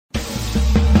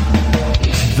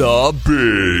The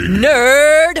Big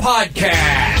Nerd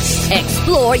Podcast.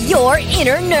 Explore your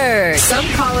inner nerd. Some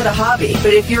call it a hobby,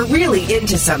 but if you're really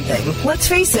into something, let's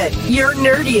face it, you're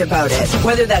nerdy about it.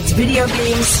 Whether that's video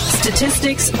games,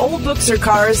 statistics, old books, or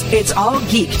cars, it's all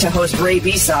geek to host Ray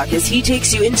Beasock as he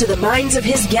takes you into the minds of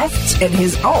his guests and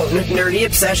his own nerdy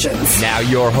obsessions. Now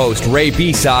your host, Ray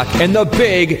Beasock, and the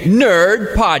Big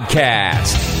Nerd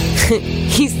Podcast.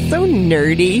 He's so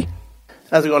nerdy.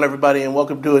 How's it going, everybody, and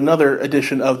welcome to another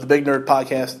edition of the Big Nerd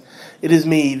Podcast. It is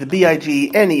me, the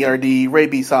BIGNERD, Ray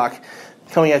Beasock,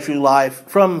 coming at you live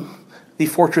from the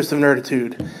Fortress of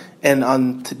Nerditude. And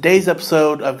on today's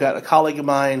episode, I've got a colleague of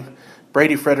mine,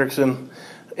 Brady Fredericksen,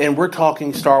 and we're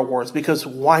talking Star Wars, because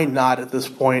why not at this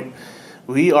point?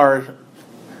 We are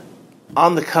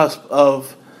on the cusp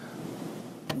of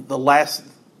the last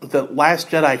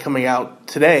Jedi coming out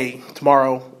today,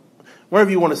 tomorrow, wherever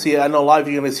you want to see it. I know a lot of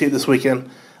you are going to see it this weekend.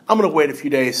 I'm going to wait a few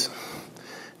days,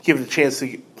 give it a chance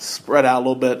to spread out a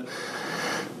little bit.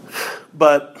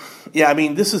 But yeah, I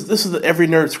mean, this is every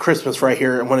nerd's Christmas right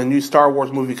here when a new Star Wars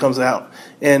movie comes out,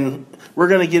 and we're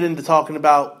going to get into talking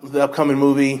about the upcoming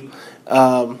movie,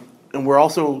 and we're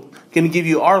also going to give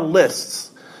you our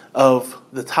lists of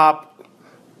the top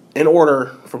in order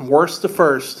from worst to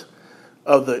first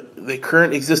of the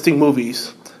current existing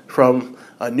movies, from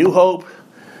A New Hope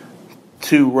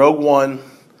to Rogue One,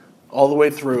 all the way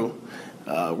through.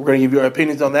 We're going to give you our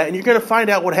opinions on that, and you're going to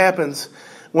find out what happens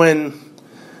when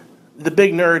the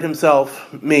big nerd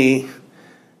himself, me,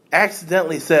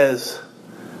 accidentally says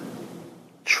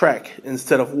Trek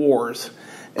instead of Wars.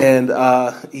 And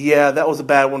yeah, that was a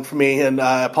bad one for me, and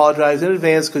I apologize in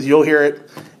advance because you'll hear it,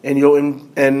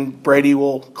 and Brady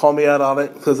will call me out on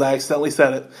it because I accidentally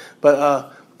said it.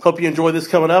 But hope you enjoy this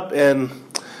coming up, and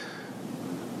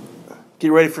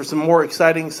get ready for some more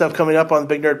exciting stuff coming up on the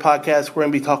Big Nerd Podcast. We're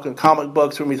going to be talking comic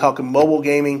books. We're going to be talking mobile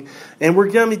gaming. And we're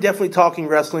going to be definitely talking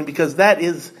wrestling, because that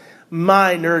is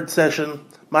my nerd session.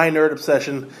 My nerd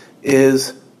obsession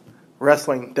is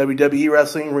wrestling. WWE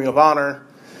wrestling, Ring of Honor.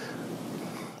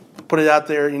 Put it out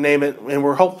there, you name it. And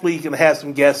we're hopefully going to have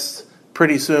some guests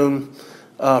pretty soon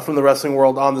from the wrestling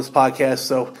world on this podcast.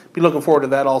 So be looking forward to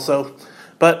that also.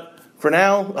 But for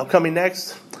now, upcoming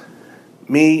next,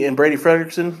 me and Brady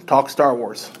Fredericksen talk Star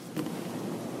Wars.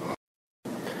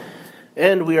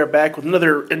 And we are back with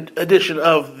another edition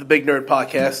of the Big Nerd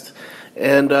Podcast,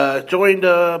 and joined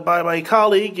by my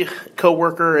colleague,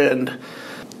 co-worker, and,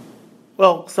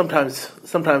 well, sometimes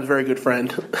very good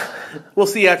friend. We'll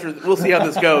see how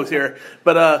this goes here.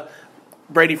 But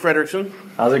Brady Fredericksen.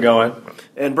 How's it going?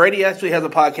 And Brady actually has a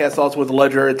podcast also with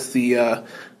Ledger. It's the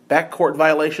Backcourt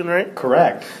Violation, right?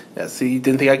 Correct. Yeah, see, you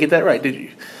didn't think I get that right, did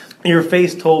you? Your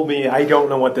face told me I don't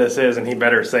know what this is, and he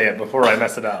better say it before I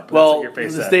mess it up. Well, in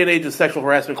this day and age of sexual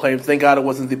harassment claims, thank God it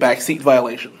wasn't the backseat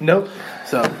violation. Nope.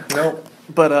 Nope.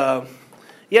 But,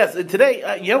 yes,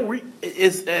 today,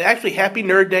 is actually Happy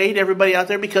Nerd Day to everybody out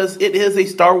there, because it is a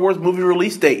Star Wars movie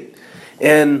release date.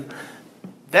 And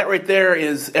that right there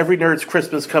is every nerd's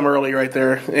Christmas come early right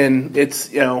there. And it's,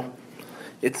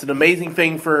 it's an amazing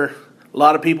thing for a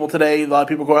lot of people today. A lot of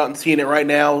people go out and seeing it right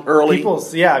now early.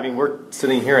 We're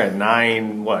sitting here at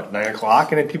 9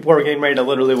 o'clock, and people are getting ready to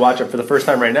literally watch it for the first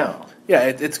time right now. Yeah,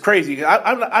 it's crazy.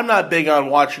 I'm not big on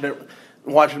watching a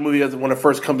movie when it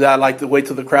first comes out. I like to wait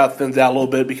till the crowd thins out a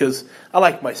little bit, because I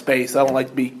like my space. I don't like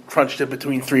to be crunched in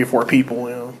between 3 or 4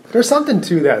 people. There's something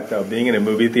to that, though, being in a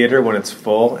movie theater when it's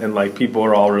full and people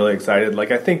are all really excited.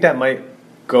 I think that might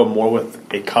go more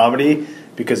with a comedy,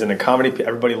 because in a comedy,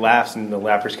 everybody laughs and the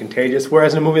laughter is contagious.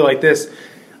 Whereas in a movie like this,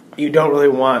 you don't really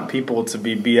want people to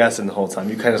be BSing the whole time.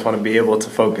 You kind of just want to be able to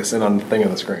focus in on the thing on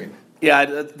the screen. Yeah,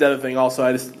 that's the other thing also.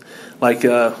 I just like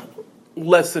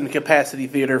less than capacity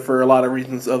theater for a lot of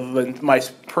reasons other than my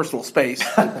personal space,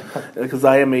 because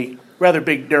I am a rather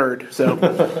big nerd. So,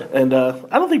 and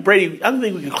I don't think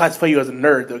we can classify you as a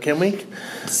nerd, though, can we? I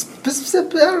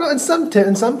don't know. In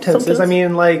some tenses. I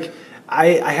mean,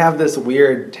 I have this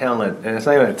weird talent, and it's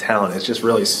not even a talent, it's just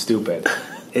really stupid,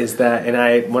 is that,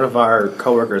 one of our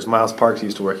coworkers, Miles Parks,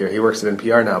 used to work here. He works at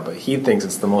NPR now, but he thinks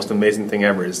it's the most amazing thing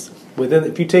ever, is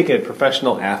if you take a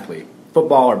professional athlete,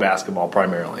 football or basketball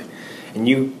primarily, and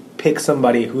you pick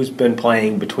somebody who's been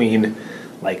playing between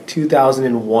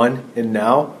 2001 and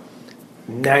now,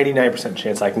 99%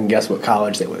 chance I can guess what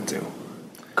college they went to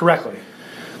correctly.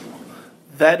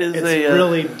 It's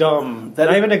really dumb.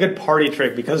 Not even a good party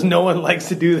trick, because no one likes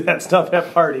to do that stuff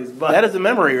at parties. But that is a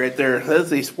memory right there. That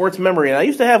is a sports memory. And I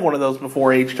used to have one of those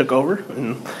before age took over,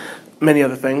 and many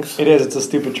other things. It is. It's a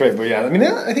stupid trick. But yeah, I mean,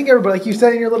 I think everybody, like you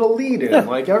said in your little lead-in,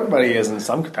 everybody is in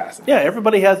some capacity. Yeah,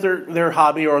 everybody has their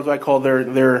hobby, or as I call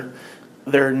their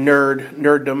their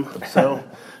nerddom. So,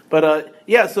 but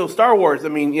so Star Wars. I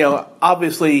mean,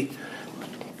 obviously,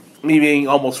 me being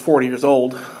almost 40 years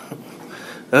old.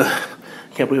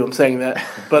 Can't believe I'm saying that.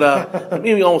 But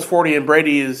me being almost 40, and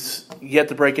Brady is yet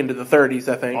to break into the 30s.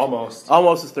 I think almost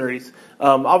his 30s.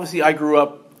 Obviously, I grew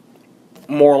up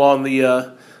more along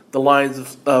the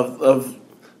lines of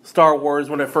Star Wars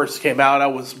when it first came out. I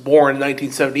was born in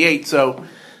 1978, so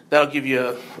that'll give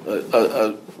you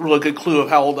a really good clue of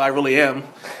how old I really am.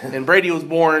 And Brady was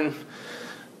born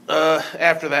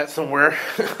after that somewhere.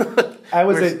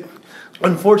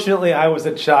 Unfortunately, I was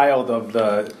a child of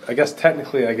I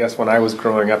guess when I was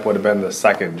growing up would have been the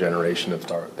second generation of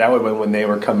Star Wars. That would have been when they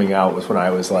were coming out, was when I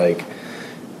was like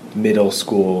middle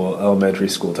school, elementary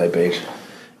school type age.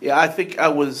 Yeah, I think I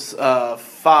was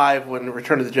 5 when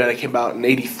Return of the Jedi came out in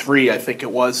 '83, I think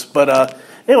it was. But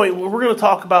anyway, we're going to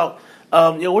talk about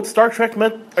what Star Trek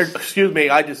meant. Excuse me,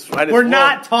 I just. We're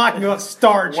not talking about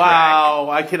Star Trek. Wow,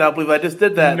 I cannot believe I just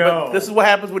did that. No, but this is what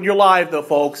happens when you're live, though,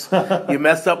 folks. You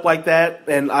mess up like that,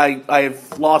 and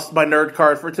I've lost my nerd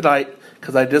card for tonight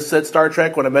because I just said Star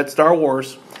Trek when I meant Star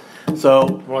Wars.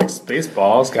 So more like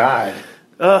Spaceballs, God.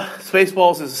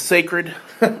 Spaceballs is a sacred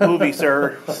movie,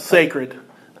 sir. Sacred.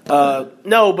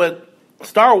 No, but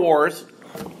Star Wars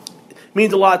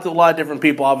means a lot to a lot of different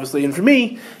people, obviously. And for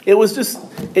me, it was just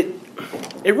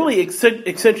it really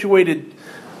accentuated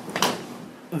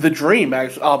the dream.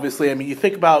 Actually, obviously, I mean, you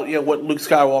think about what Luke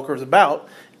Skywalker is about,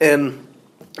 and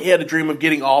he had a dream of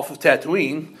getting off of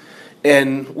Tatooine,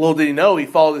 and little did he know, he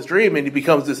followed his dream, and he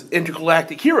becomes this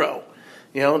intergalactic hero.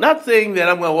 Not saying that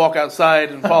I'm going to walk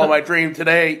outside and follow my dream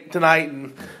tonight,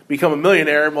 and become a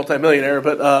multimillionaire,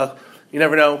 but you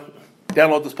never know.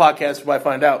 Download this podcast, you might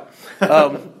find out.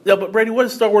 But Brady, what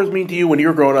does Star Wars mean to you when you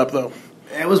were growing up, though?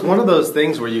 It was one of those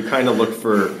things where you kind of look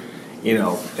for,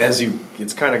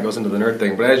 it kind of goes into the nerd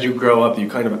thing, but as you grow up, you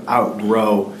kind of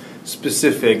outgrow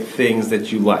specific things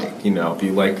that you like. If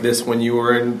you like this when you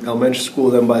were in elementary school,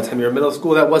 then by the time you were in middle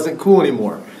school, that wasn't cool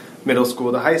anymore. Middle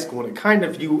school to high school, and it kind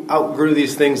of, you outgrew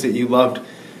these things that you loved,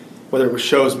 whether it was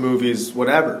shows, movies,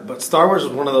 whatever. But Star Wars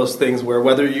was one of those things where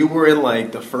whether you were in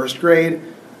like the first grade,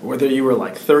 or whether you were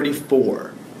like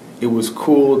 34, it was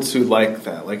cool to like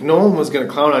that. Like no one was going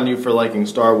to clown on you for liking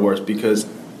Star Wars because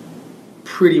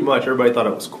pretty much everybody thought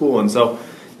it was cool. And so,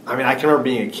 I mean, I can remember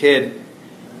being a kid,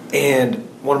 and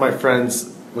one of my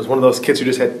friends was one of those kids who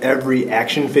just had every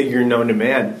action figure known to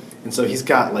man. And so he's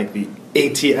got like the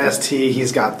AT-ST,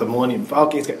 he's got the Millennium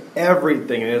Falcon, he's got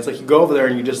everything. And it's like you go over there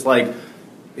and you just like,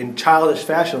 in childish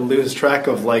fashion, lose track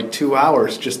of like 2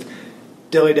 hours just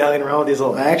dilly-dallying around with these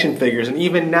little action figures. And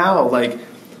even now, like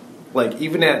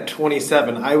even at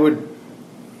 27, I would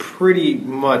pretty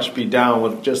much be down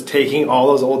with just taking all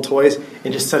those old toys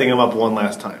and just setting them up one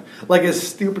last time. Like as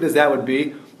stupid as that would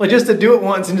be, like just to do it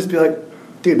once and just be like,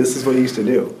 dude, this is what you used to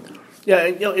do. Yeah,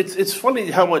 and, it's funny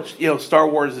how much Star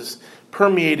Wars is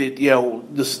permeated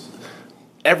just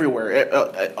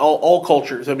everywhere, all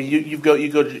cultures. I mean, you go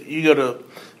to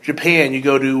Japan, you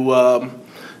go to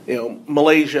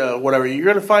Malaysia, whatever. You're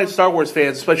going to find Star Wars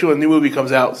fans, especially when a new movie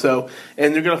comes out. So,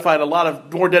 and you're going to find a lot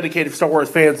of more dedicated Star Wars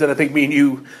fans than I think me and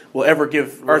you will ever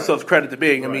give ourselves credit to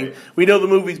being. Right. I mean, we know the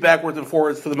movies backwards and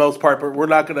forwards for the most part, but we're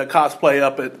not going to cosplay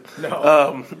up it.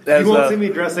 No, you won't see me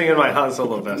dressing in my Han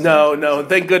Solo vest. No.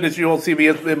 Thank goodness you won't see me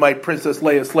in my Princess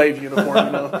Leia slave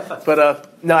uniform.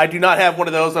 But no, I do not have one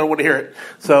of those. I don't want to hear it.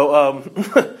 So,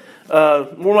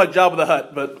 more like Jabba the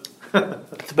Hutt, but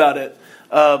that's about it.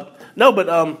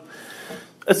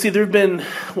 Let's see, there have been,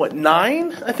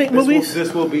 9, I think, movies?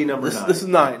 This will be number 9. This is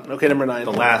 9. Okay, number 9.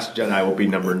 The Last Jedi will be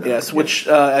number 9. Yes, which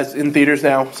is in theaters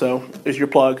now, so there's your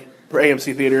plug for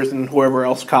AMC Theaters and whoever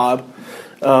else, Cobb.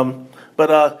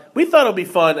 But we thought it would be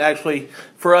fun, actually,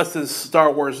 for us as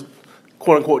Star Wars,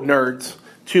 quote-unquote, nerds,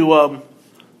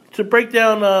 to break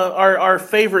down our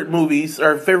favorite movies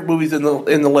in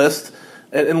the list,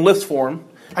 in list form,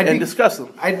 and discuss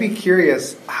them. I'd be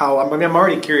curious how, I'm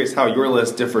already curious how your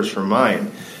list differs from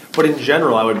mine, but in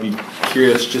general I would be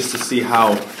curious just to see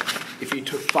how, if you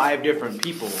took 5 different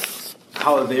people,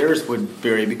 how theirs would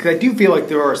vary, because I do feel like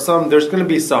there's going to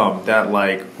be some that,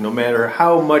 like, no matter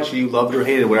how much you loved or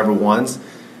hated whatever ones,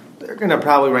 they're going to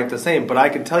probably rank the same. But I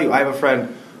can tell you, I have a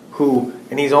friend who,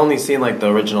 and he's only seen like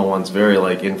the original ones very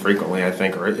like infrequently, I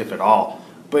think, or if at all,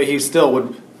 but he still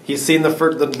would, he's seen the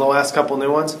last couple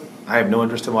new ones. I have no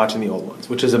interest in watching the old ones,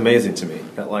 which is amazing to me.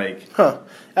 That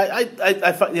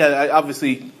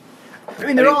obviously. I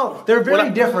mean, they're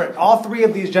very different. All 3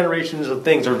 of these generations of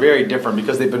things are very different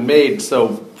because they've been made so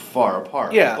far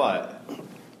apart. Yeah. But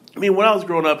I mean, when I was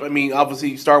growing up, I mean,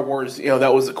 obviously Star Wars,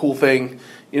 that was a cool thing.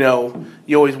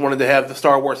 you always wanted to have the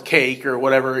Star Wars cake or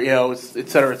whatever, et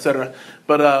cetera, et cetera.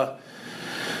 But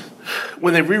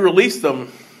when they re-released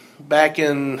them back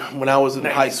in when I was in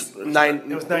high school, late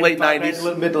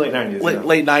 90s, mid to late 90s,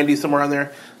 late 90s, somewhere around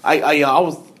there.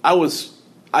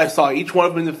 I saw each one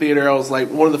of them in the theater. I was like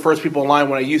one of the first people in line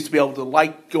when I used to be able to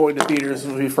like going to theaters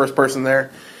and be the first person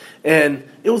there. And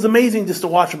it was amazing just to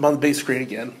watch them on the big screen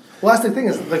again. Well, that's the thing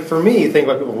is, like, for me, you think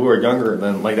about people who are younger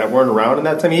than, like, that weren't around in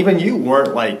that time. Even you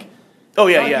weren't, like... Oh,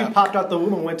 yeah. You popped out the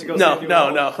womb and went to go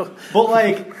No. But,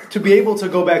 like, to be able to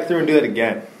go back through and do it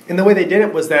again. And the way they did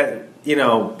it was that,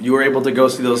 you were able to go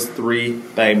see those 3,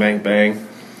 bang, bang, bang.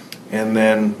 And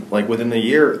then, like, within the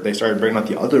year, they started bringing out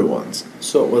the other ones.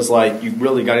 So it was like you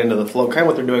really got into the flow. Kind of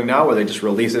what they're doing now, where they just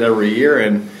release it every year.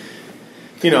 And,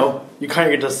 you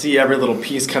kind of get to see every little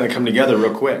piece kind of come together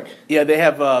real quick. Yeah, they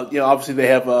have, obviously they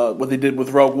have what they did with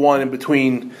Rogue One in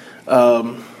between...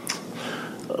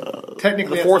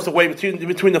 Technically,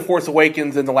 between the Force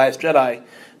Awakens and the Last Jedi,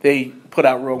 they put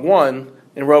out Rogue One,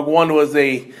 and Rogue One was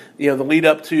the lead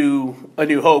up to A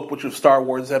New Hope, which was Star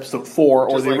Wars Episode 4,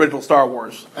 or the original Star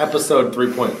Wars. Episode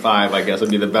 3.5, I guess, would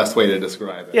be the best way to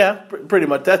describe it. Yeah, pretty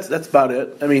much. That's about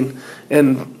it. I mean,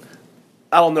 and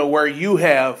I don't know where you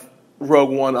have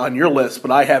Rogue One on your list, but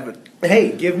I have it.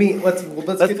 Hey, give me. Let's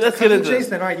get into chase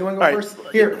then. All right, you want to go first?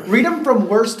 Here, read them from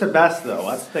worst to best, though.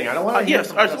 That's the thing. I don't want to.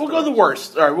 Yes. All right, so we'll go to the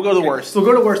worst. All right, we'll go to the worst. So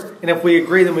we'll go to worst, and if we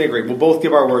agree, then we agree. We'll both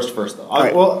give our worst first, though. All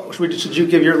right. Well, should you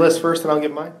give your list first, and I'll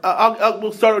give mine?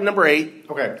 We'll start with number 8.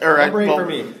 Okay. All right.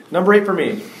 Number 8 for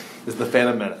me is The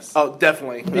Phantom Menace. Oh,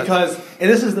 definitely. Because, and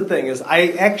this is the thing, is I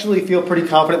actually feel pretty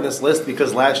confident in this list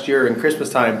because last year in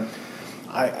Christmas time,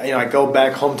 I go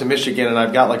back home to Michigan and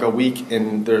I've got like a week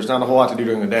and there's not a whole lot to do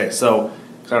during the day. So,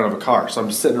 because I don't have a car. So I'm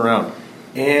just sitting around.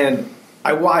 And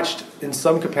I watched, in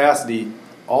some capacity,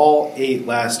 all 8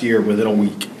 last year within a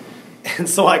week. And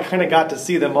so I kind of got to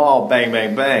see them all bang,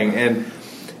 bang, bang. And,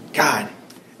 God,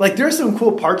 like there's some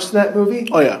cool parts to that movie.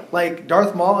 Oh, yeah. Like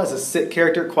Darth Maul is a sick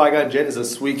character. Qui-Gon Jinn is a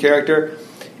sweet character.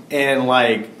 And,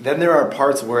 like, then there are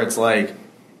parts where it's like,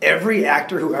 every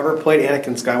actor who ever played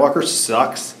Anakin Skywalker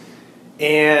sucks.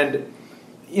 And,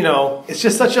 it's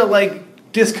just such a,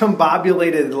 like,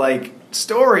 discombobulated, like,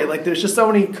 story. Like, there's just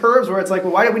so many curves where it's like,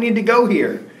 well, why do we need to go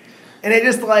here? And it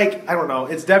just, like, I don't know.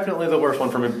 It's definitely the worst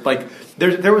one for me. Like,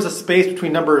 there was a space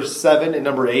between number 7 and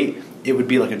number 8. It would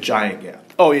be, like, a giant gap.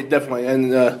 Oh, yeah, definitely.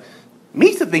 And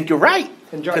me to think you're right.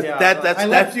 And I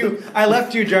left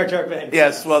you, Jar Jar Binks.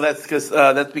 Yes, well, that's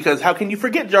because how can you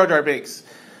forget Jar Jar Binks?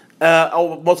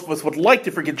 Most of us would like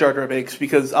to forget Jar Jar Binks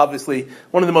because obviously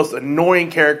one of the most annoying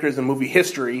characters in movie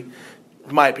history,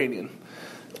 in my opinion.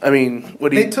 I mean,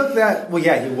 they took that. Well,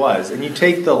 yeah, he was, and you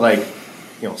take the like,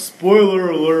 spoiler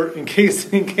alert in case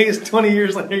 20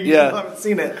 years later you still haven't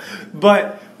seen it,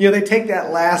 but they take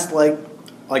that last like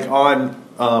on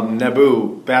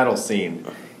Naboo battle scene,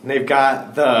 and they've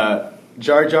got the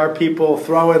Jar Jar people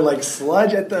throwing like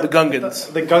sludge at the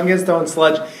Gungans. The Gungans throwing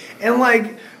sludge, and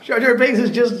like. Jar Jar Binks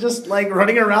is just like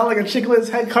running around like a chicken with his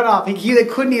head cut off. They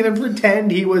couldn't even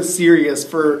pretend he was serious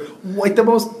for like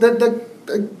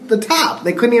the top.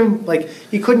 They couldn't even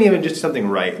he couldn't even just do something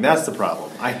right, and that's the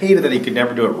problem. I hated that he could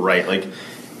never do it right.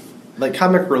 Like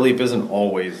comic relief isn't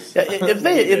always. Yeah, if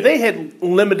they had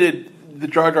limited the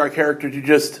Jar Jar character to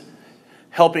just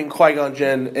helping Qui-Gon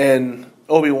Jinn and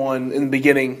Obi-Wan in the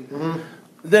beginning. Mm-hmm.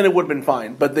 Then it would have been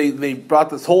fine, but they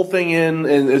brought this whole thing in,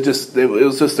 and it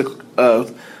was just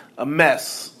a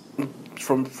mess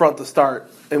from front to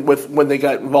start. And when they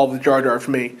got involved with Jar Jar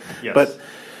for me, yes. But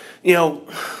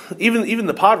even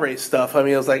the pod race stuff. I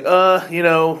mean, I was like,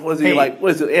 was he like?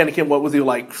 Was it Anakin? What was he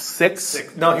like?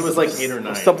 6? No, he was like 8 or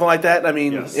 9, something like that. I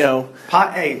mean, yes.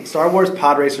 Star Wars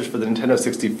Pod Racers for the Nintendo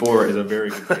 64 is a very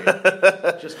good game.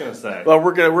 Just gonna say. Well,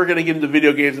 we're gonna get into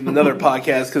video games in another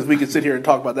podcast because we could sit here and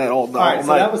talk about that all night. All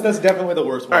right, so that's definitely the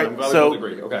worst one. All right, I'm glad so we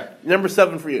both agree. Okay, number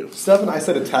 7 for you. 7, I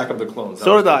said Attack of the Clones.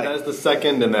 So did I. That is the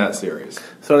second in that series.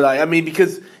 So did I. I mean,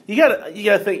 because you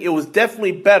gotta think it was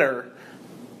definitely better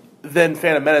than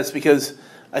Phantom Menace because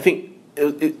I think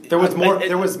there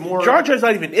was more. Jar Jar's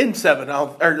not even in 7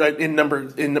 or in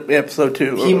episode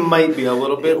 2. He might be a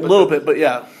little bit, but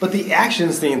yeah. But the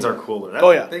action scenes are cooler.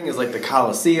 The thing is like the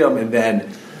Coliseum, and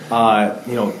then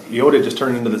Yoda just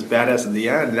turned into this badass at the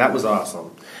end. That was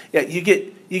awesome. Yeah, you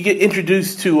get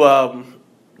introduced to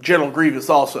General Grievous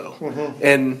also, mm-hmm.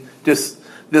 and just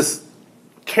this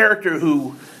character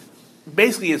who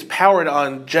basically is powered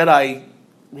on Jedi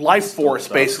life force,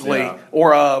 basically, yeah.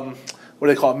 Or what do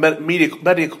they call it,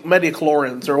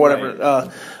 metachlorines or whatever.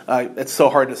 Right. It's so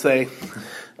hard to say.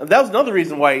 That was another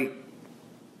reason why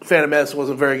Phantom Menace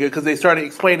wasn't very good because they started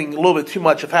explaining a little bit too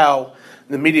much of how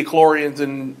the midichlorians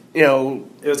and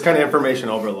it was kind of information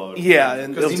overload. Yeah,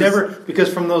 and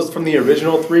because from the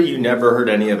original 3, you never heard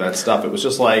any of that stuff. It was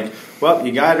just like, well,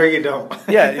 you got it or you don't.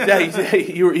 Yeah,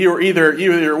 exactly. You were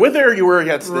either with it or you were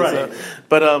against it. Right.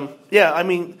 But yeah, I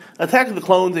mean, Attack of the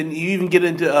Clones, and you even get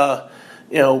into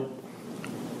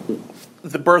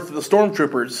the birth of the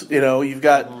stormtroopers. You've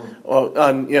got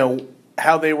on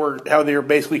how they were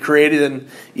basically created, and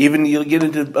even you get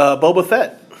into Boba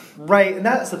Fett. Right, and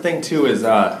that's the thing too is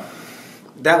that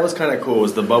was kind of cool.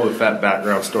 Was the Boba Fett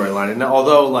background storyline, and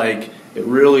although like it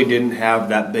really didn't have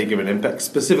that big of an impact,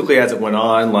 specifically as it went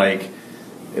on, like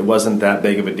it wasn't that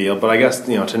big of a deal. But I guess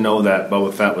to know that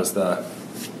Boba Fett was the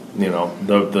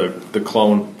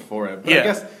clone for it. But yeah. I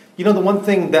guess the one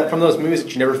thing that from those movies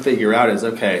that you never figure out is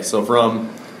okay. So from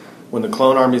when the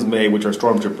clone army's made, which are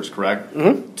stormtroopers, correct,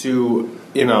 to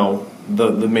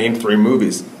the main 3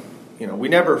 movies. We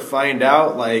never find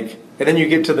out, like, and then you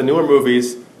get to the newer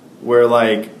movies where,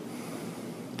 like,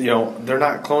 they're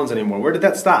not clones anymore. Where did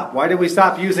that stop? Why did they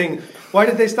stop using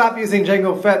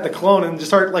Jango Fett, the clone, and just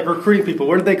start, like, recruiting people?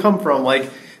 Where did they come from? Like,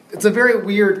 it's a very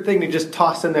weird thing to just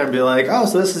toss in there and be like, oh,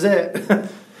 so this is it.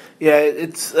 Yeah,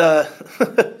 it's,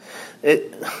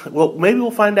 well, maybe we'll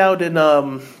find out in,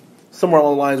 somewhere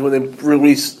along the lines when they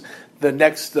release the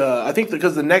next, I think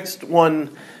because the next one...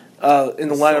 in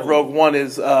the line of Rogue One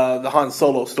is the Han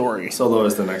Solo story. Solo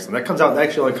is the next one. That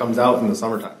actually only comes out in the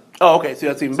summertime. Oh, okay. So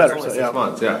that's even better. It's only 6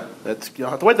 months, yeah. You don't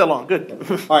have to wait that long. Good.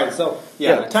 All right, so,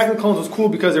 yeah. Attack of the Clones was cool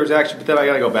because there was action, but then I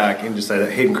got to go back and just say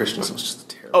that Hayden Christensen was just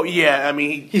terrible. Oh, yeah. I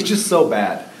mean... He's just so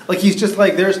bad. Like, he's just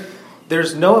like,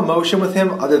 there's no emotion with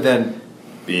him other than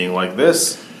being like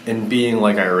this and being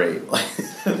like irate.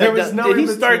 There was no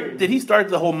Did he start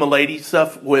the whole Milady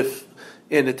stuff with...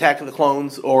 in Attack of the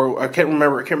Clones, or I can't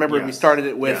remember if he started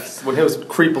it with... Yes, when he was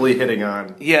creepily hitting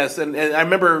on... Yes, and I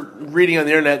remember reading on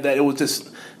the internet that it was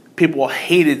just... People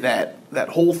hated that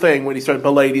whole thing when he started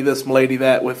Milady this, Milady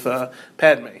that with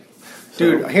Padme.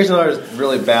 Dude, here's another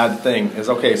really bad thing. Is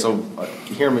okay, so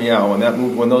hear me out.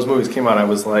 When those movies came out, I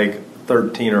was like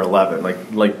 13 or 11,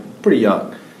 like pretty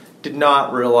young. Did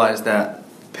not realize that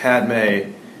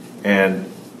Padme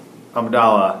and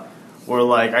Amidala... were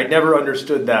like, I never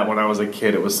understood that when I was a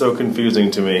kid. It was so confusing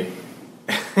to me.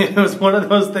 It was one of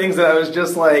those things that I was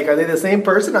just like, are they the same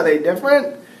person? Are they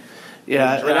different?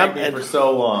 Yeah, it dragged me for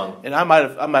so long. And I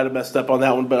might have messed up on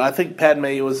that one, but I think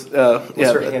Padme was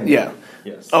her hand? Yeah.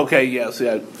 Yes. Okay. Yes.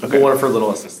 Yeah. Okay. One of her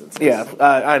little assistants. Yeah.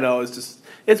 I know.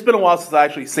 It's been a while since I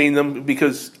actually seen them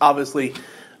because obviously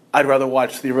I'd rather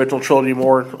watch the original trilogy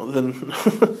more than.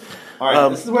 All right,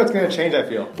 this is where it's going to change, I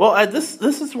feel. Well, this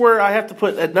is where I have to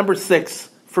put at number 6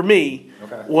 for me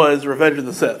was Revenge of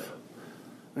the Sith.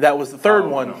 That was the third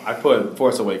one. No. I put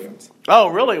Force Awakens. Oh,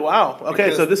 really? Wow.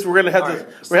 Okay, so we're going to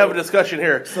have we're having a discussion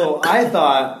here. So I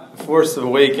thought Force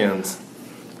Awakens,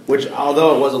 which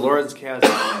although it was a Lawrence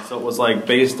Kasdan, so it was like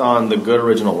based on the good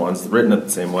original ones, written it the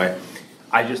same way.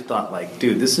 I just thought like,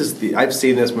 dude, I've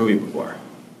seen this movie before,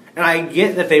 and I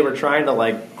get that they were trying to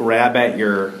like grab at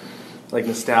your like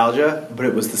nostalgia, but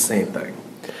it was the same thing.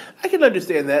 I can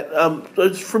understand that.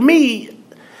 For me,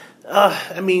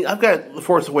 I mean, I've got The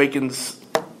Force Awakens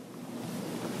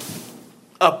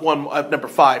up number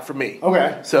 5 for me.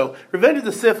 Okay. So Revenge of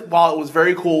the Sith, while it was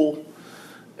very cool,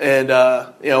 and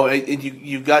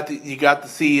you got to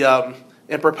see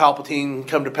Emperor Palpatine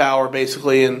come to power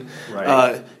basically, and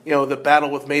the battle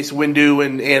with Mace Windu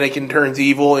and Anakin turns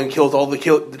evil and kills all the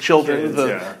children. And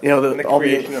the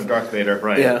creation of Darth Vader,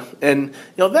 right? Yeah, and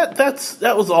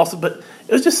that was awesome, but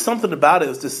it was just something about it. It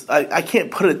was just I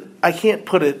can't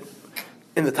put it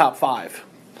in the top 5.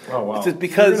 Oh wow! Just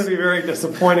because you're going to be very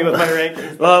disappointed with my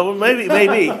rankings. Well,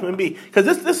 maybe, because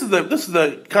this is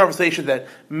the conversation that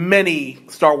many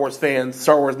Star Wars fans,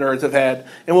 Star Wars nerds have had,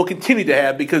 and will continue to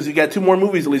have because you got 2 more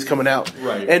movies at least coming out,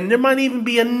 right? And there might even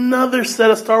be another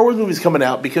set of Star Wars movies coming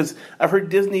out because I've heard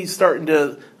Disney's starting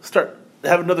to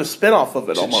have another spin-off of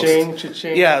it almost.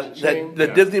 Cha-ching, yeah,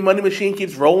 the Disney money machine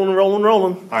keeps rolling.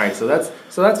 All right, so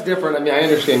that's different. I mean, I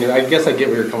understand you. I guess I get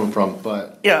where you're coming from,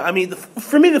 but yeah, I mean,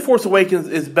 for me, The Force Awakens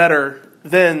is better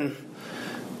than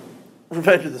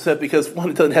Revenge of the Sith because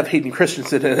 1, it doesn't have Hayden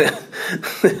Christensen in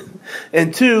it,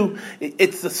 and 2,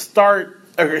 it's the start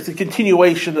or it's a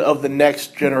continuation of the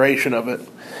next generation of it,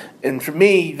 and for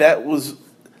me, that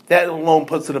alone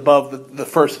puts it above the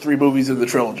first 3 movies in the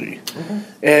trilogy. Okay.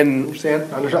 And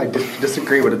I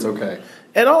disagree, but it's okay.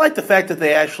 And I like the fact that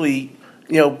they actually,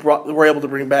 were able to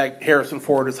bring back Harrison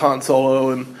Ford as Han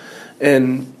Solo,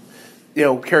 and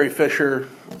Carrie Fisher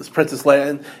as Princess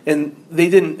Leia, and they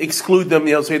didn't exclude them,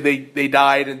 say they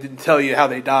died and didn't tell you how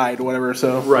they died or whatever.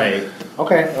 So right,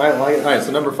 okay, all right.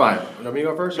 So number 5. You want me to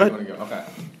go first, or you want to go? Okay.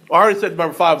 I already said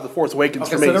number 5 was The Force Awakens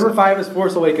for me. So number 5 is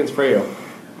Force Awakens for you.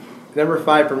 Number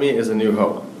 5 for me is A New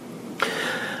Hope.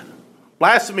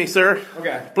 Blasphemy, sir.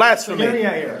 Okay. Blasphemy.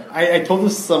 Yeah, here. I told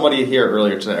this to somebody here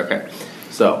earlier today. Okay.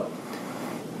 So,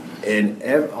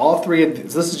 in all 3 of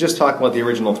these, this is just talking about the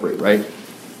original 3, right?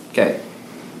 Okay.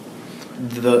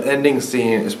 The ending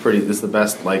scene is the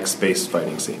best, space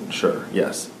fighting scene. Sure,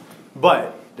 yes.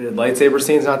 But the lightsaber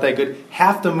scene's not that good.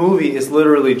 Half the movie is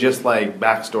literally just,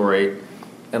 backstory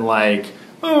and,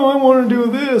 oh, I want to do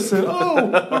this, and oh,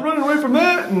 I'm running away from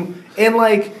that, and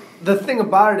the thing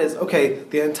about it is, okay,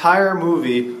 the entire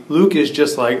movie, Luke is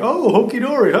just oh,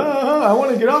 hokey-dory, I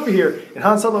want to get off of here. And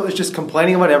Han Solo is just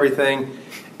complaining about everything,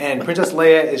 and Princess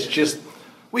Leia is just,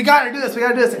 we gotta do this,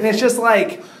 and it's just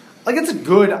it's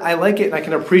good, I like it, and I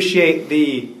can appreciate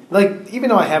the, even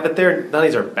though I have it there, none of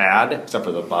these are bad, except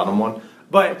for the bottom one,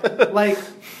 but,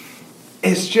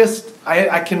 it's just,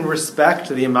 I can respect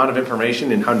the amount of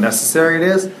information and how necessary it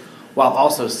is, while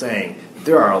also saying,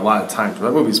 there are a lot of times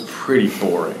where that movie's pretty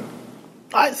boring.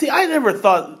 I never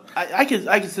thought I could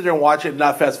sit there and watch it and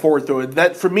not fast forward through it.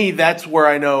 That for me, that's where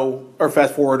I know, or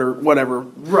fast forward or whatever,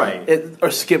 right?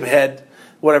 Or skip ahead,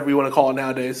 whatever you want to call it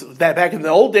nowadays. That back in the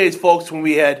old days, folks, when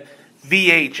we had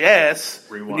VHS,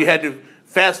 when you had to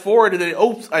fast forward and then,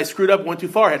 oops, I screwed up, went too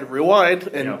far, I had to rewind,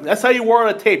 and that's how you wore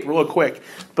on a tape, real quick.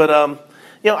 But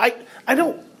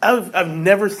I've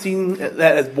never seen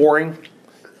that as boring.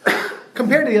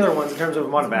 Compared to the other ones in terms of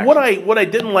amount of action. What I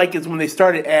didn't like is when they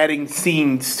started adding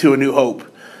scenes to A New Hope.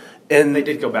 And they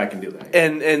did go back and do that.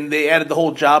 And they added the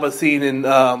whole Jabba scene, and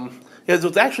it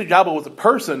was actually Jabba was a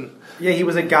person. Yeah, he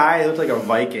was a guy who looked like a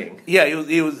Viking. Yeah,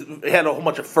 he had a whole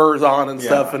bunch of furs on and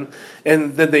stuff, and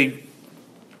then they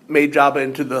made Jabba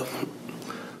into the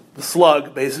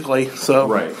slug, basically. So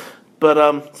right. But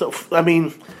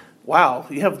wow,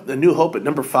 you have A New Hope at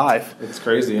number 5. It's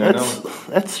crazy, I know.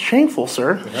 That's shameful,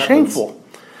 sir. Shameful.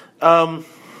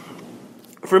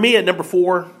 For me, at number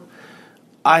 4,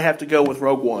 I have to go with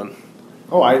Rogue One.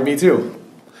 Oh, me too.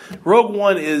 Rogue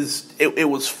One it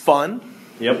was fun.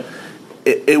 Yep.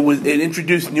 It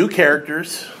introduced new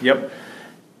characters. Yep.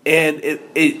 And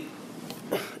it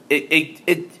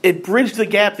bridged the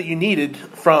gap that you needed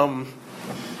from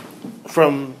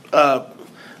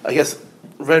I guess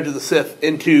Revenge of the Sith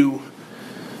into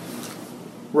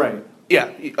right.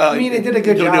 Yeah. It did a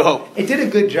good job. New Hope. It did a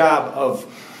good job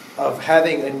of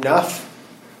having enough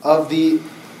of the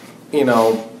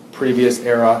previous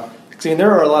era. See,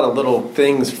 there are a lot of little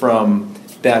things from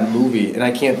that movie, and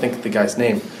I can't think of the guy's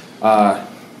name. By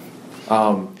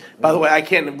the way, I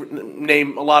can't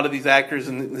name a lot of these actors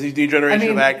and these new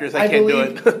generation of actors. I can't do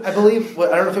it. I believe.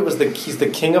 I don't know if it was he's the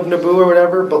king of Naboo or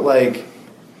whatever, but I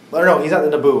don't know. He's not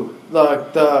the Naboo.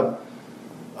 The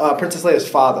Princess Leia's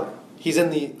father. He's in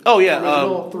the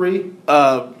original 3.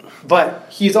 But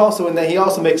he's also in that. He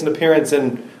also makes an appearance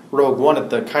in Rogue One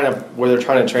at the kind of where they're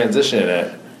trying to transition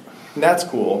it. And that's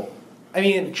cool.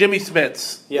 Jimmy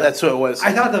Smits. Yeah. That's who it was.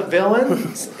 I thought the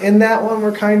villains in that one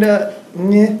were kind of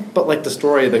meh, but the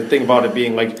story, the thing about it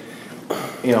being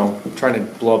trying to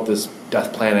blow up this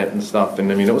death planet and stuff,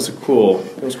 and it was cool.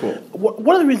 It was cool.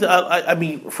 One of the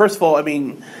reasons, first of all,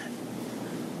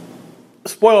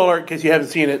 spoiler alert in case you haven't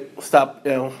seen it. Stop.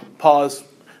 Pause.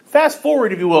 Fast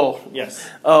forward, if you will. Yes.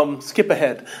 Skip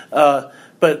ahead.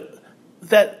 But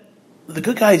that the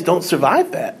good guys don't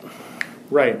survive that.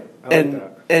 Right.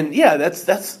 And yeah,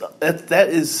 that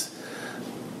is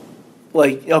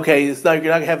okay. It's not,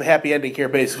 you're not gonna have a happy ending here,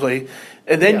 basically.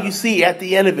 And then you see at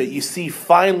the end of it, you see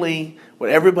finally what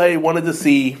everybody wanted to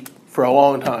see for a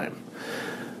long time.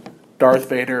 Darth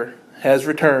Vader has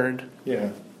returned.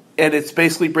 Yeah. And it's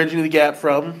basically bridging the gap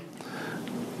from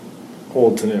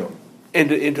old to new.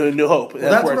 Into A New Hope.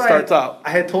 That's where it starts out.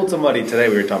 I had told somebody today,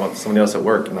 we were talking about somebody else at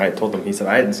work, and I had told them, he said,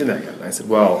 I hadn't seen that yet. And I said,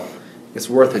 well, it's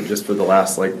worth it just for the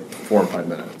last 4 or 5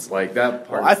 minutes. That part.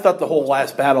 Well, I thought the whole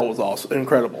last battle was also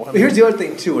incredible. But here's the other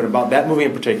thing too, and about that movie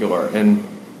in particular, and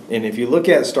if you look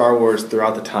at Star Wars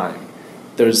throughout the time,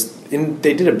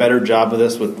 they did a better job of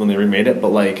this when they remade it,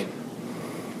 but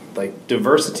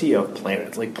diversity of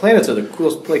planets. Planets are the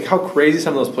coolest. How crazy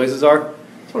some of those places are.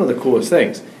 It's one of the coolest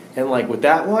things. And with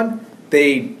that one,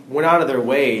 they went out of their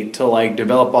way to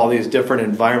develop all these different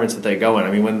environments that they go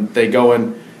in. When they go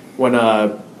in,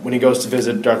 when he goes to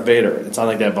visit Darth Vader, it's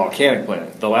on that volcanic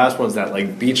planet. The last one's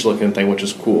that beach-looking thing, which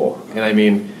is cool.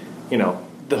 And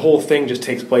the whole thing just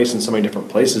takes place in so many different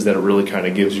places that it really kind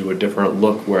of gives you a different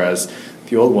look. Whereas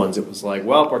the old ones, it was like,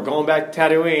 well, we're going back to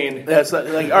Tatooine. Yeah, it's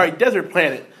like, all right, desert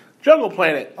planet, jungle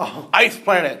planet, ice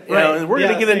planet. You know, and we're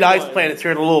going to get into ice planets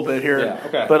here in a little bit here. Yeah,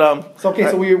 okay. But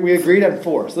so we agreed on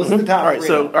 4. So this is the top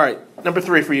 3. All right, number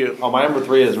 3 for you. Oh, my number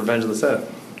 3 is Revenge of the Sith.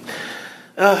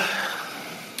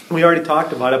 We already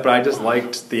talked about it, but I just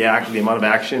liked the amount of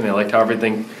action. I liked how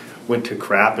everything went to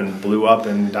crap and blew up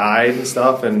and died and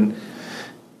stuff. And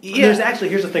here's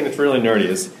the thing that's really nerdy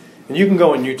is, and you can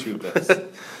go on YouTube this,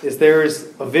 is there's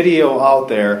a video out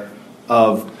there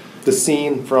of the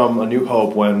scene from A New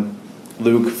Hope when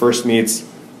Luke first meets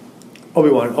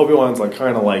Obi-Wan. Obi-Wan's like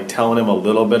kind of like telling him a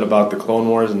little bit about the Clone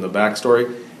Wars and the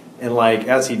backstory, and like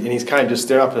he's kind of just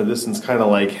staring up in the distance, kind of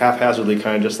like haphazardly,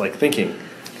 kind of just like thinking,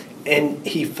 and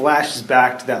he flashes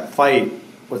back to that fight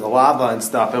with the lava and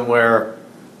stuff, and where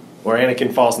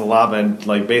Anakin falls in the lava and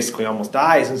like basically almost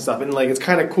dies and stuff, and like it's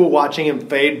kind of cool watching him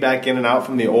fade back in and out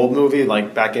from the old movie,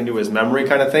 like back into his memory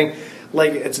kind of thing.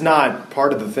 Like, it's not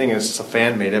part of the thing, it's just a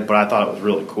fan made it, but I thought it was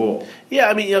really cool. Yeah,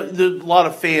 I mean, there's a lot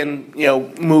of fan,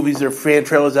 movies or fan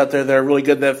trailers out there that are really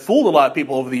good that fooled a lot of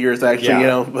people over the years, actually,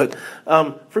 But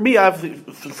for me,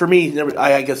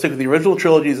 I guess stick with the original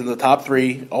trilogies in the top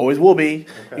 3, always will be,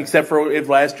 except for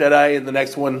Last Jedi and the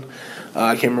next one.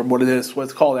 I can't remember what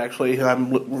it's called, actually.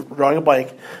 I'm drawing a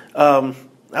blank. I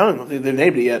don't know if they've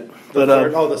named it yet. But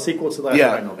the sequel to Last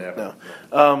Jedi? No, they haven't.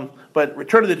 No. But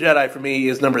Return of the Jedi, for me,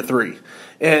 is number 3.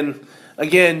 And,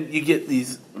 again, you get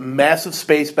these massive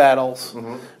space battles.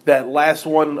 That last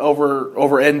one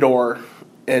over Endor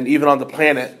and even on the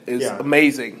planet is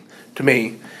amazing to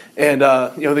me. And,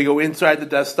 they go inside the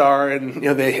Death Star and,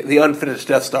 the unfinished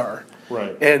Death Star.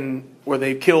 Right. And where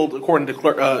they killed, according to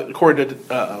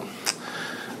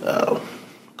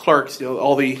Clerks,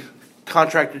 all the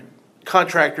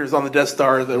contractors on the Death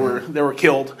Star that were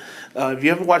killed. If you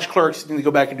haven't watched Clerks, you need to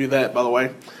go back and do that, by the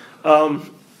way.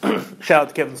 Shout out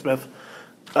to Kevin Smith.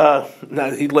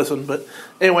 He'd listen, but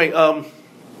anyway.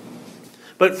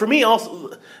 But for me,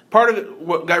 also, part of it,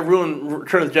 what got ruined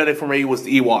Return of the Jedi for me was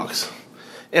the Ewoks.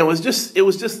 And it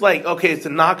was just like, okay, it's a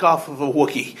knockoff of a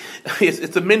Wookiee.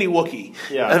 It's a mini Wookiee.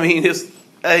 Yeah. I mean,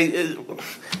 I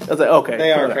was like, okay.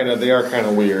 They are kind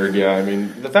of weird. Yeah. I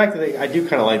mean, the fact that I do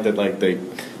kind of like that, like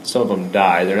some of them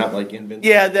die. They're not like invincible.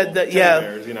 Yeah,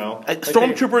 bears,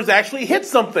 Stormtroopers actually hit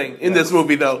something in this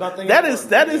movie, though. That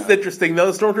is interesting,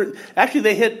 though. Stormtroopers actually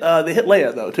they hit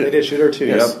Leia though too. They did shoot her too.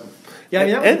 Yes. Yep.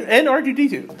 Yeah, and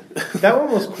R2-D2. That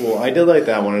one was cool. I did like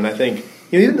that one, and I think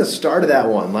even the start of that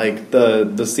one, like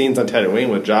the scenes on Tatooine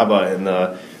with Jabba and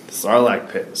the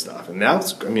Sarlacc pit and stuff, and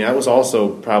that was also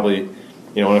probably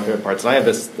one of my favorite parts. And I have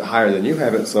this higher than you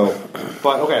have it, so.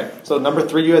 But okay, so number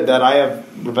 3 you had that. I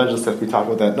have Revenge of the Sith. We talked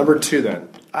about that. Number 2 then.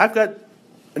 I've got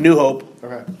A New Hope.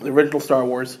 Okay. The original Star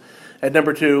Wars. At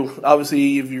number 2,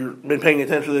 obviously, if you've been paying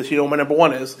attention to this, you know what my number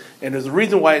 1 is. And there's a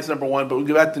reason why it's number 1, but we'll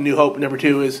go back to New Hope. Number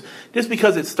 2 is just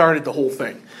because it started the whole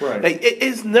thing. Right.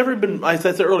 It's never been, as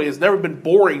I said earlier, it's never been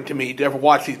boring to me to ever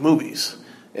watch these movies,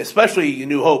 especially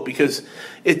New Hope, because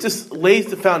it just lays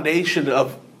the foundation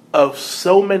of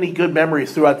so many good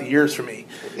memories throughout the years for me.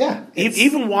 Yeah.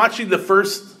 Even watching the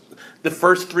first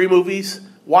 3 movies,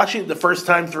 watching the first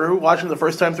time through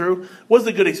was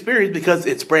a good experience because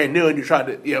it's brand new and you're trying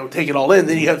to take it all in.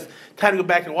 Then you have time to go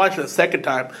back and watch it a second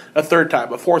time, a third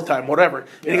time, a fourth time, whatever.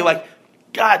 And you're like,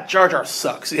 God, Jar Jar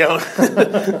sucks. I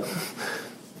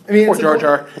mean, poor Jar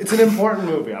Jar. It's an important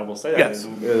movie. I will say that. Yes.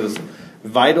 It is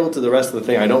vital to the rest of the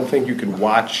thing. I don't think you can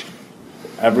watch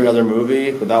every other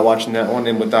movie without watching that one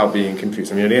and without being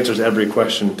confused. I mean, it answers every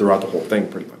question throughout the whole thing,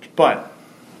 pretty much. But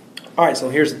all right, so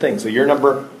here's the thing. So your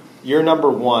number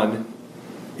 1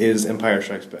 is Empire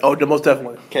Strikes Back. Oh, most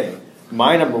definitely. Okay,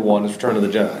 my number 1 is Return of the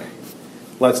Jedi.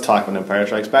 Let's talk about Empire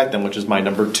Strikes Back then, which is my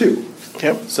number 2.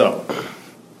 Okay. So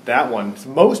that one,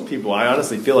 most people, I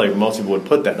honestly feel like most people would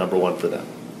put that number 1 for them,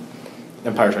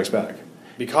 Empire Strikes Back,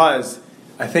 because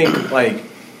I think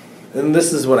and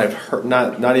this is what I've heard,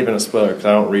 not even a spoiler because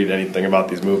I don't read anything about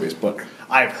these movies, but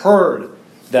I've heard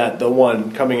that the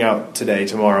one coming out today,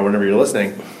 tomorrow, whenever you're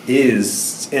listening,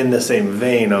 is in the same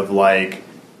vein of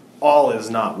all is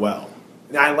not well.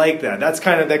 And I like that.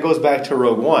 That goes back to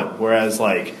Rogue One, whereas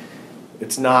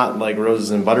it's not like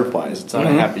roses and butterflies. It's not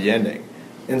a happy ending.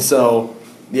 And so,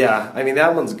 yeah, I mean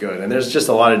that one's good, and there's just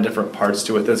a lot of different parts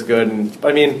to it that's good. And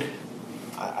I mean,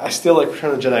 I still like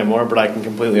Return of the Jedi more, but I can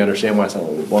completely understand why it's not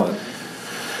what we want.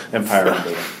 Empire.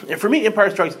 And for me, Empire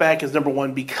Strikes Back is number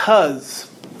 1 because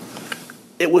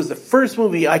it was the first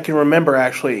movie I can remember,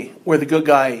 actually, where the good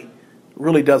guy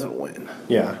really doesn't win.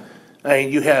 Yeah. I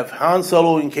mean, you have Han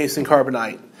Solo encased in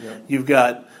carbonite. Yep. You've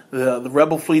got the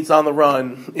rebel fleets on the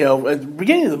run. At the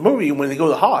beginning of the movie, when they go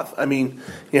to Hoth, I mean,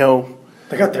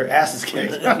 They got their asses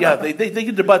kicked. Yeah, they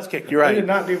get their butts kicked. You're right. They did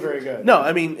not do very good. No,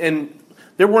 I mean, and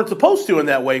they weren't supposed to in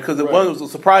that way because one, it was a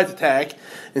surprise attack,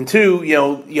 and two,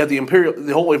 you had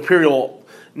the whole Imperial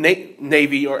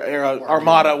Navy or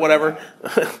Armada, whatever,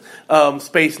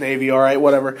 Space Navy, all right,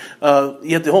 whatever.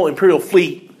 You had the whole Imperial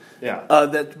fleet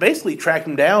that basically tracked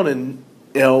them down, and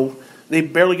they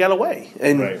barely got away.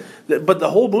 And but the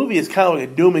whole movie is kind of like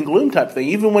a doom and gloom type thing.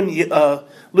 Even when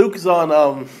Luke is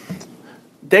on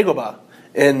Dagobah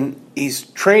and he's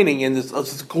training in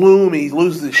this gloom, he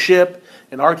loses his ship.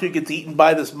 And R2 gets eaten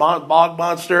by this bog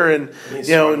monster, and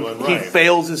he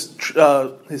fails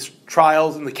his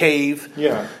trials in the cave.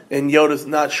 Yeah, and Yoda's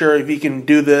not sure if he can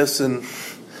do this, and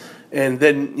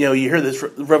then you hear this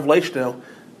revelation.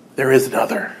 There is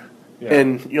another,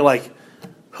 and you're like,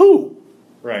 who?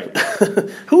 Right?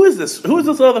 Who is this? Who is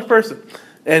this other person?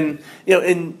 And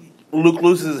and Luke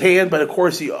loses his hand, but of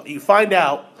course you find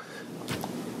out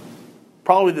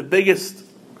probably the biggest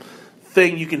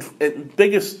thing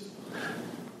biggest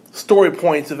story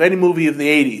points of any movie of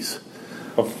the 80s.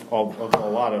 Of a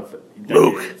lot of decades.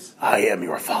 Luke, I am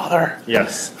your father.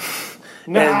 Yes.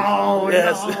 Yes.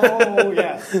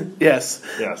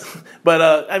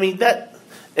 But, I mean, that...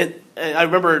 And I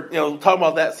remember, talking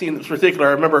about that scene in particular,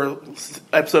 I remember an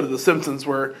episode of The Simpsons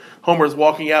where Homer's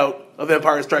walking out of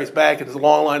Empire Strikes Back, and there's a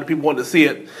long line of people wanting to see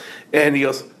it, and he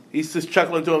goes... He's just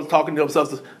chuckling to him, talking to himself.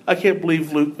 Says, "I can't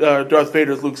believe Darth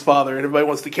Vader is Luke's father," and everybody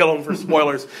wants to kill him for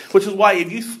spoilers. Which is why, if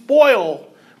you spoil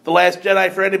The Last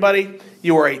Jedi for anybody,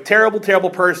 you are a terrible, terrible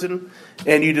person,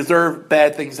 and you deserve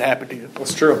bad things to happen to you.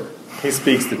 That's true. He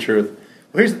speaks the truth.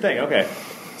 Well, here's the thing. Okay,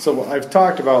 so I've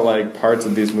talked about parts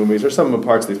of these movies, or some of the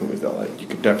parts of these movies that you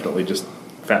could definitely just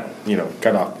cut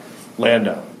off.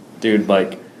 Lando, dude,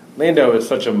 Lando is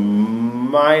such a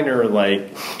minor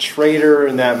traitor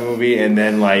in that movie, and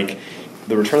then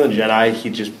the Return of the Jedi, he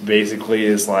just basically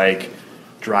is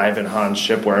driving Han's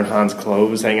ship, wearing Han's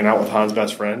clothes, hanging out with Han's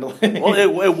best friend. Well,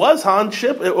 it was Han's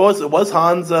ship. It was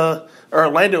Han's or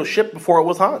Lando's ship before it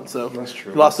was Han. So that's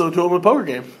true. He lost to him in a poker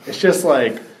game. It's just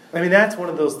that's one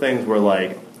of those things where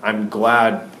I'm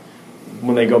glad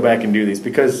when they go back and do these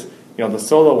because the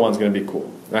Solo one's going to be cool.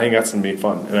 I think that's going to be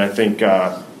fun, and I think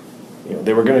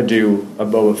they were going to do a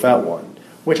Boba Fett one,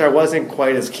 which I wasn't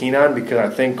quite as keen on because I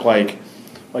think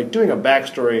doing a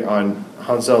backstory on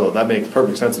Han Solo, that makes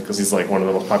perfect sense because he's one of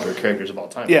the most popular characters of all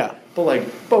time. Yeah. But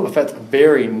Boba Fett's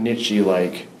very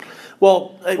niche-y,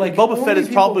 Boba Fett is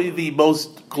probably the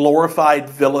most glorified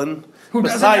villain who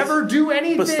doesn't ever do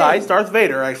anything besides Darth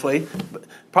Vader, actually.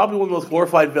 Probably one of the most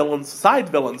glorified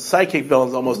sidekick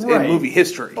villains almost in movie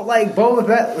history. But Boba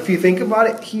Fett, if you think about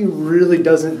it, he really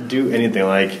doesn't do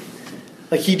anything.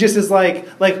 He just is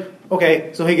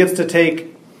okay, so he gets to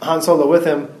take Han Solo with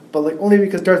him, but only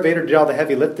because Darth Vader did all the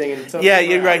heavy lifting and stuff. Yeah,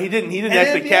 you're right. He didn't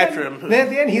actually capture him. Then at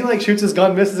the end, he shoots his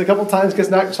gun, misses a couple times, gets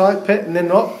knocked in the pit, and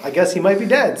then I guess he might be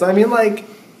dead. So I mean,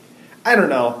 I don't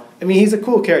know. I mean, he's a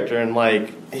cool character, and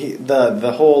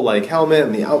the whole helmet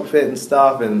and the outfit and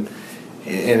stuff, and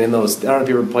in those, I don't know if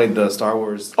you ever played the Star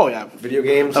Wars video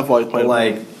games. I've always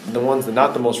played them. The ones,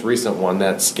 not the most recent one,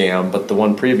 that scam, but the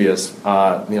one previous,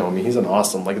 he's an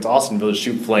awesome, it's awesome to be able to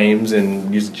shoot flames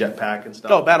and use a jetpack and stuff.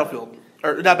 Oh, Battlefield.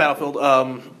 Or, not Battlefield,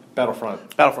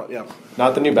 Battlefront. Battlefront, yeah.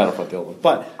 Not the new Battlefront, the old one.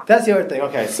 But that's the other thing.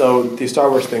 Okay, so these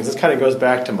Star Wars things, this kind of goes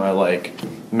back to my,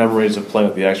 memories of playing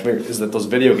with the action figures, is that those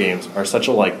video games are such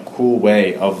a, cool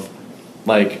way of,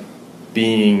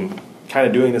 being... kind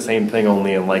of doing the same thing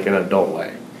only in an adult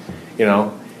way,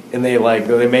 and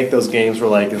they make those games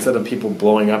where instead of people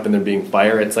blowing up and there being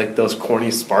fire, it's those corny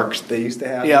sparks they used to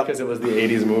have because it was the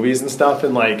 80s movies and stuff,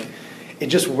 and it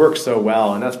just works so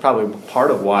well, and that's probably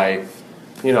part of why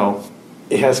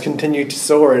it has continued to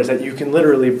soar, is that you can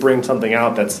literally bring something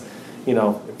out that's if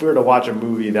we were to watch a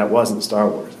movie that wasn't Star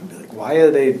Wars and be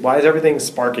why is everything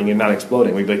sparking and not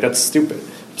exploding, we'd be that's stupid.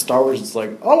 Star Wars is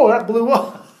oh, that blew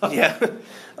up. Yeah.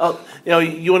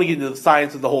 You want to get into the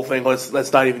science of the whole thing.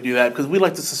 Let's not even do that because we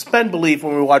like to suspend belief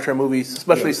when we watch our movies,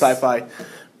 especially sci-fi.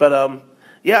 But I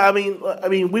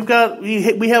mean,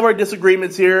 we have our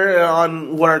disagreements here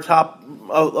on what our top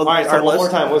of all right, our so one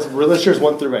list. More time. Let's yours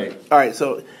 1 through 8. All right,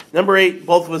 so number 8,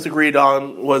 both of us agreed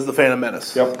on was The Phantom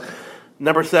Menace. Yep.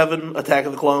 Number 7, Attack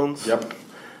of the Clones. Yep.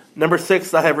 Number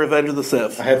 6, I have Revenge of the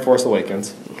Sith. I had Force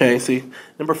Awakens. Okay, see.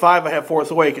 Number 5, I have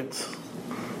Force Awakens.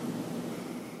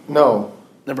 No.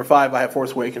 Number 5, I have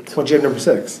Force Awakens. What'd you have number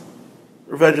 6?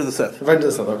 Revenge of the Sith. Revenge of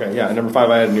the Sith, okay. Yeah, and number 5,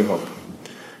 I had New Hope.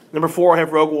 Number 4, I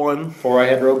have Rogue One. 4, I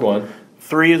had Rogue One.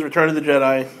 3 is Return of the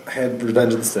Jedi. I had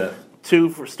Revenge of the Sith. 2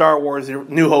 for Star Wars,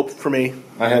 New Hope for me.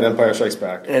 I had Empire Strikes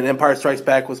Back. And Empire Strikes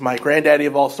Back was my granddaddy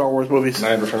of all Star Wars movies. And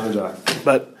I had Return of the Jedi.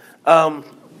 But Yeah,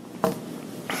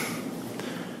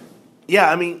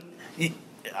 I mean,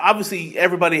 obviously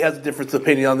everybody has a different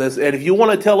opinion on this, and if you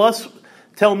want to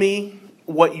tell me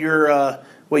what your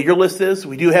list is,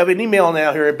 we do have an email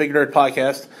now here at Big Nerd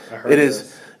Podcast. It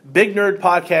is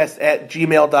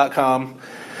bignerdpodcast@gmail.com.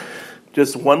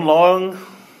 Just one long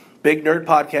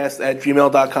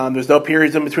bignerdpodcast@gmail.com. There's no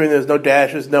periods in between. There's no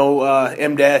dashes, no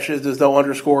M dashes. There's no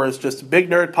underscores. Just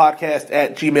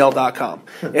bignerdpodcast@gmail.com.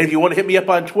 And if you want to hit me up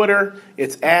on Twitter,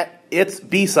 it's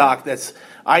Beasock. That's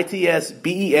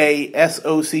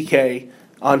ITSBEASOCK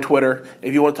on Twitter.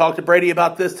 If you want to talk to Brady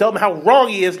about this, tell him how wrong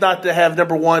he is not to have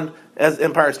number 1 as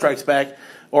Empire Strikes Back,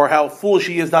 or how foolish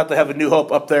he is not to have A New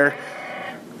Hope up there.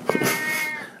 I'm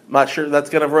not sure that's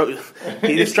going to...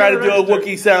 He just tried to do a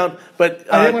Wookiee sound, but...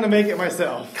 I didn't want to make it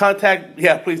myself.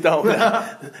 Please don't.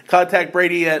 Contact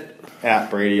Brady at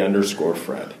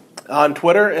Brady_Fred on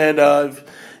Twitter, and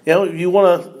if you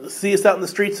want to see us out in the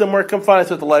street somewhere, come find us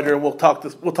at the Ledger, and we'll talk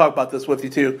about this with you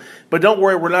too. But don't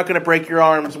worry, we're not going to break your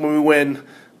arms when we win,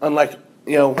 unlike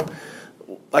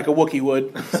like a Wookiee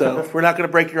would. So we're not going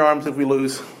to break your arms if we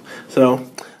lose. So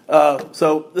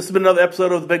this has been another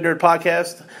episode of the Big Nerd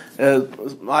Podcast.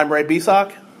 I'm Ray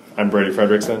Beasock. I'm Brady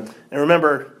Fredericksen. And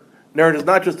remember, nerd is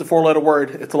not just a 4-letter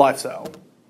word; it's a lifestyle.